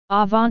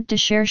Avant de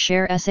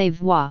chercher sa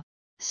voix,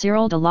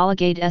 Cyril de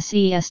Lalagade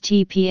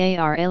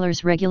SESTPAR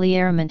Ehlers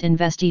régulièrement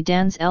investi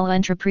dans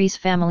l'entreprise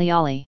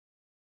familiale.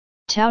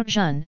 Tout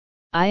jeune,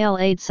 il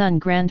aide son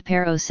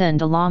grand-père au sein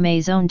de la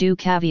maison du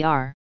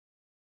caviar.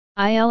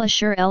 Il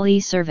assure les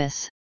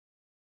services.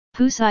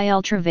 Puis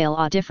il travaille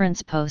à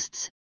différents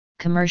postes,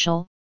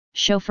 commercial,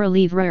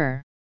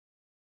 chauffeur-livreur.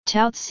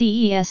 Tout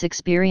ces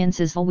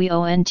expériences lui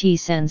ont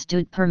sans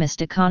doute permis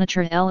de connaître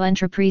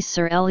l'entreprise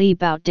sur les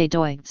bout des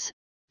doigts,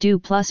 du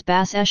plus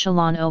bas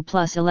échelon au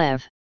plus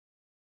élève.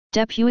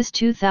 Depuis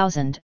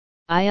 2000,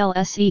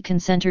 il s'est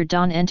concentré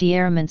dans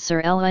entièrement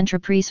sur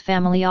l'entreprise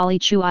familiale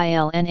chu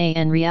il n'a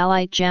en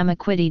réalité jamais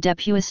quitté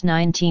depuis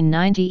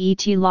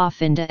 1990 et la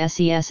fin de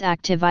ses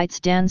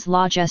activités dans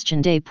la gestion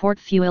des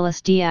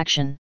portefeuilles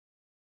d'action.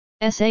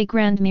 Sa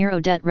grande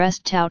mirodet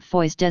rest tout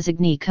fois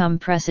désigné comme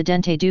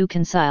présidente du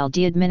conseil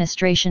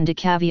d'administration de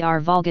caviar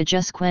Volga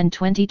jusqu'en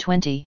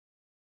 2020.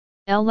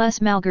 Elle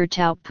les malgré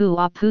tout peu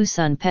à peu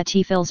son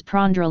petit-fils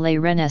prendre les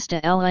rênes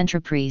de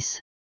l'entreprise.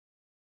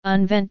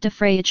 Un vent de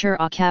fraîcheur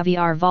à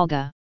caviar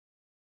Volga.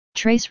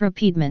 Très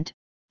rapidement,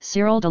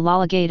 Cyril de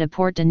Lalagade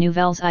apporte de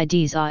nouvelles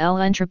idées à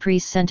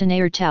l'entreprise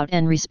centenaire tout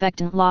en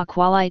respectant la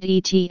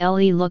qualité et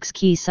les looks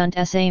qui sont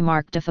sa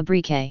marque de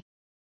fabrique.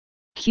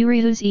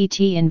 Curieux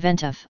et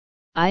inventif,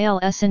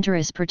 il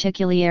s'intéresse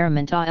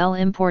particulièrement à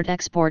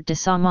l'import-export de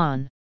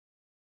saumon.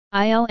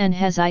 Il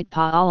n'hésite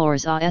pas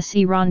alors à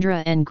se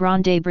rendre en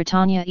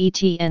Grande-Bretagne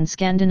et en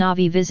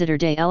Scandinavie visiter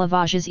des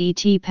élevages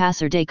et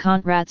passer des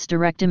contrats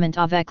directement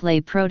avec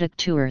les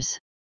producteurs.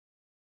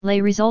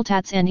 Les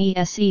résultats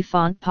ne se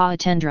font pas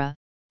attendre,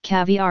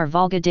 caviar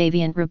Volga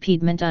devient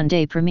rapidement un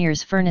des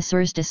premiers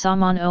fournisseurs de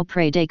saumon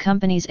auprès des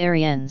compagnies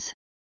aériennes.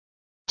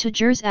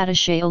 Toujours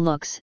attaché aux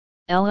looks,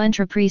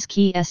 l'entreprise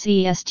qui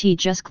s'est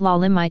jusqu'à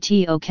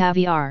limite au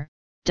caviar,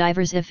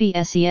 diversifie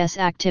ses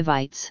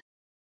activités.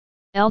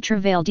 Elle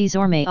travaille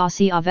désormais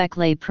aussi avec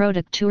les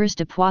producteurs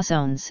de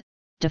poissons,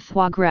 de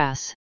foie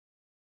gras.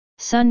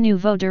 Son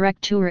nouveau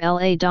directeur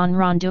la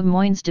donneront de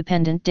moins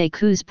dépendant des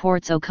coûts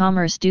ports au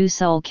commerce du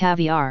seul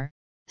caviar,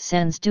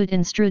 sans doute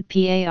instruit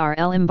par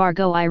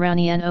l'embargo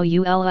iranien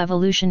ou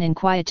l'évolution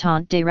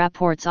inquiétante des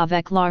rapports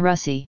avec la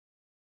Russie.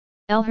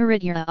 Elle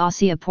retire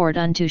aussi apport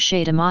un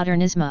touché de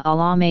modernisme à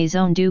la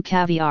maison du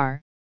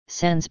caviar,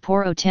 sans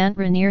pour autant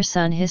renier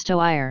son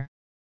histoire.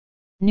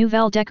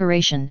 Nouvelle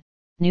décoration,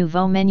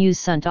 nouveaux menus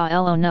sont à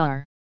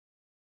l'honneur.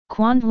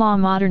 Quand la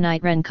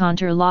modernité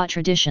rencontre la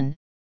tradition,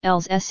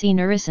 elles se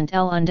nourrissent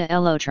l'un de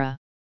l'autre.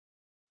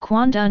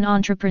 Quand un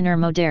entrepreneur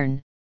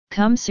moderne,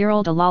 comme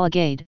Cyril de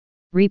Lalagade,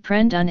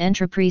 reprend une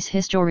entreprise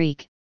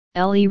historique,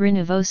 elle y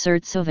renouvelle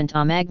souvent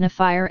à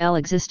magnifier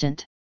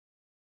l'existant.